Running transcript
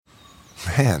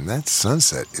Man, that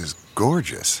sunset is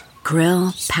gorgeous.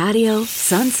 Grill, patio,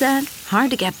 sunset.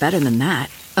 Hard to get better than that.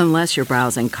 Unless you're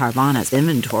browsing Carvana's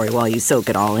inventory while you soak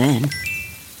it all in.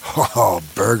 Oh,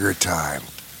 burger time.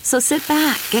 So sit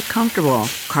back, get comfortable.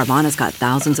 Carvana's got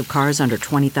thousands of cars under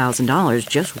 $20,000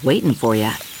 just waiting for you.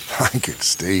 I could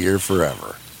stay here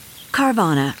forever.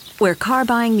 Carvana, where car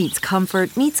buying meets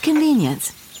comfort meets convenience.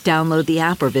 Download the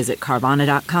app or visit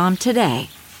Carvana.com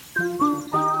today.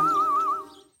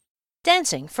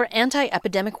 Dancing for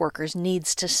anti-epidemic workers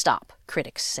needs to stop,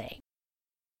 critics say.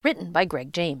 Written by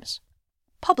Greg James.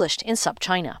 Published in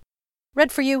SupChina.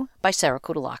 Read for you by Sarah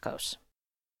Koudelakos.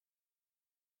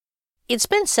 It's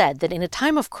been said that in a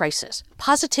time of crisis,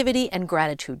 positivity and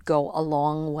gratitude go a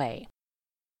long way.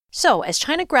 So, as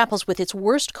China grapples with its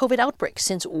worst COVID outbreak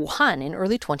since Wuhan in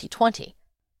early 2020,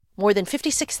 more than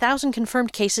 56,000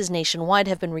 confirmed cases nationwide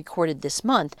have been recorded this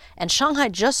month, and Shanghai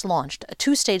just launched a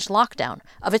two-stage lockdown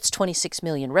of its 26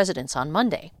 million residents on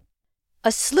Monday.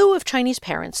 A slew of Chinese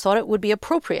parents thought it would be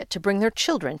appropriate to bring their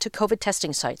children to COVID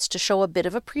testing sites to show a bit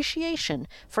of appreciation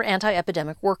for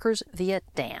anti-epidemic workers via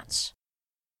dance.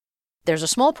 There's a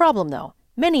small problem, though.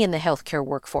 Many in the healthcare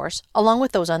workforce, along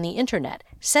with those on the internet,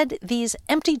 said these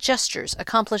empty gestures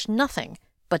accomplish nothing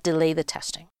but delay the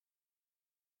testing.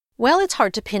 While it's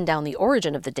hard to pin down the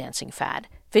origin of the dancing fad,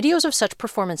 videos of such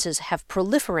performances have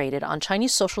proliferated on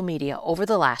Chinese social media over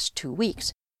the last 2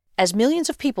 weeks, as millions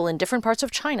of people in different parts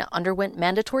of China underwent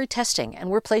mandatory testing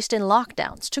and were placed in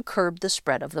lockdowns to curb the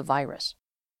spread of the virus.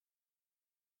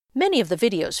 Many of the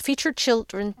videos featured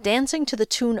children dancing to the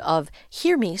tune of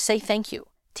Hear Me Say Thank You,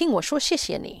 听我说谢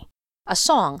谢你, a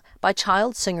song by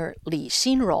child singer Li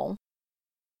Xinrong.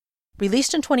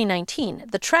 Released in 2019,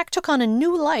 the track took on a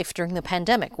new life during the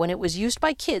pandemic when it was used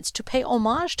by kids to pay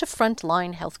homage to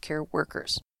frontline healthcare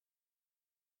workers.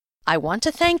 I want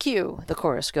to thank you, the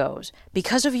chorus goes.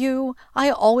 Because of you,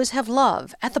 I always have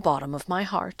love at the bottom of my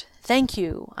heart. Thank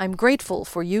you. I'm grateful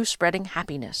for you spreading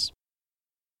happiness.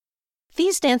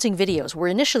 These dancing videos were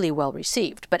initially well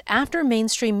received, but after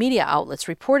mainstream media outlets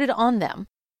reported on them,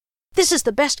 "This is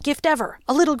the best gift ever.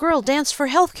 A little girl danced for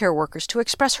healthcare workers to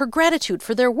express her gratitude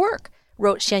for their work,"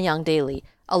 wrote Xianyang Daily,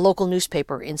 a local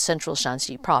newspaper in central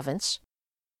Shanxi province.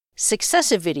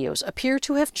 Successive videos appear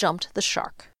to have jumped the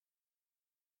shark.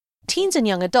 Teens and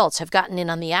young adults have gotten in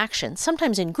on the action,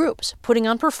 sometimes in groups, putting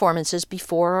on performances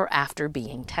before or after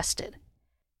being tested.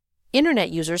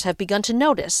 Internet users have begun to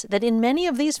notice that in many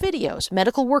of these videos,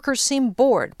 medical workers seem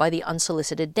bored by the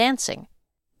unsolicited dancing,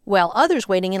 while others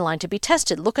waiting in line to be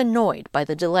tested look annoyed by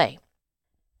the delay.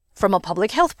 From a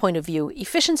public health point of view,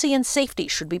 efficiency and safety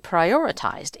should be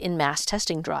prioritized in mass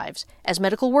testing drives, as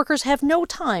medical workers have no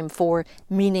time for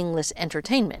meaningless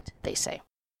entertainment, they say.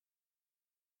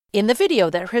 In the video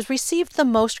that has received the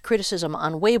most criticism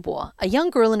on Weibo, a young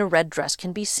girl in a red dress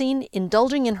can be seen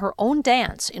indulging in her own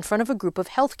dance in front of a group of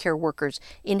healthcare workers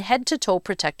in head-to-toe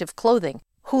protective clothing,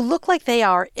 who look like they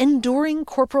are enduring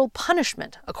corporal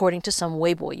punishment, according to some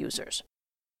Weibo users.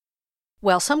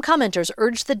 While some commenters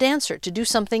urged the dancer to do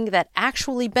something that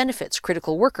actually benefits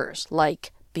critical workers,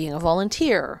 like being a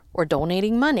volunteer or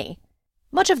donating money,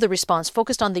 much of the response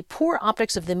focused on the poor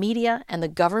optics of the media and the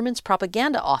government's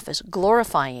propaganda office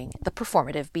glorifying the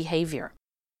performative behavior.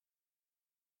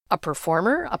 A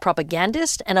performer, a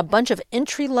propagandist, and a bunch of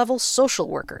entry-level social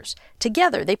workers.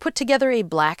 Together, they put together a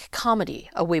black comedy,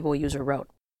 a Weibo user wrote.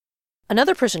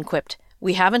 Another person quipped,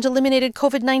 "We haven't eliminated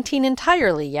COVID-19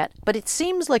 entirely yet, but it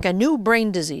seems like a new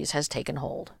brain disease has taken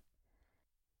hold."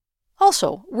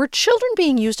 Also, were children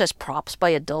being used as props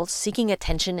by adults seeking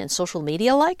attention in social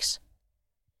media likes?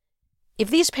 If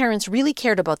these parents really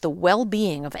cared about the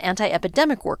well-being of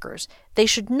anti-epidemic workers, they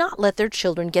should not let their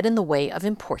children get in the way of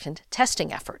important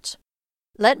testing efforts.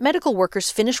 Let medical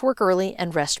workers finish work early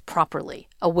and rest properly,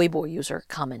 a Weibo user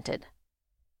commented.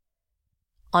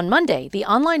 On Monday, the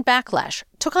online backlash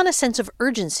took on a sense of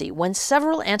urgency when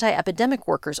several anti-epidemic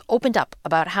workers opened up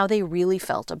about how they really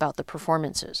felt about the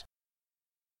performances.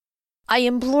 "I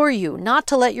implore you not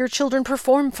to let your children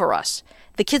perform for us.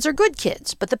 The kids are good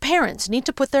kids, but the parents need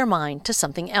to put their mind to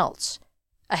something else,"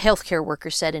 a healthcare worker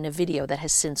said in a video that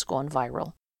has since gone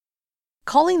viral.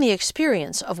 Calling the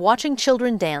experience of watching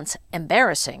children dance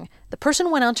embarrassing, the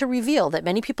person went on to reveal that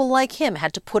many people like him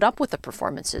had to put up with the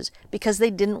performances because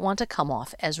they didn't want to come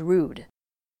off as rude.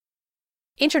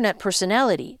 Internet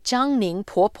personality Jiang Ning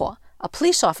Po, a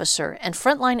police officer and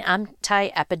frontline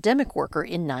anti-epidemic worker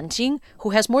in Nanjing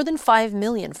who has more than 5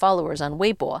 million followers on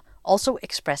Weibo, also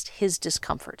expressed his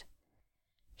discomfort.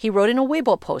 He wrote in a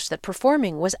Weibo post that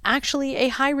performing was actually a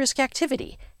high-risk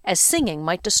activity, as singing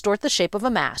might distort the shape of a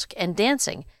mask and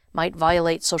dancing might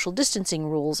violate social distancing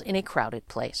rules in a crowded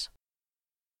place.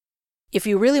 If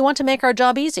you really want to make our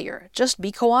job easier, just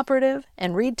be cooperative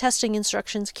and read testing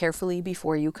instructions carefully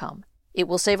before you come. It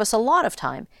will save us a lot of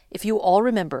time if you all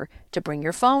remember to bring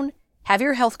your phone, have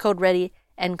your health code ready,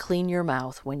 and clean your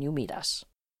mouth when you meet us.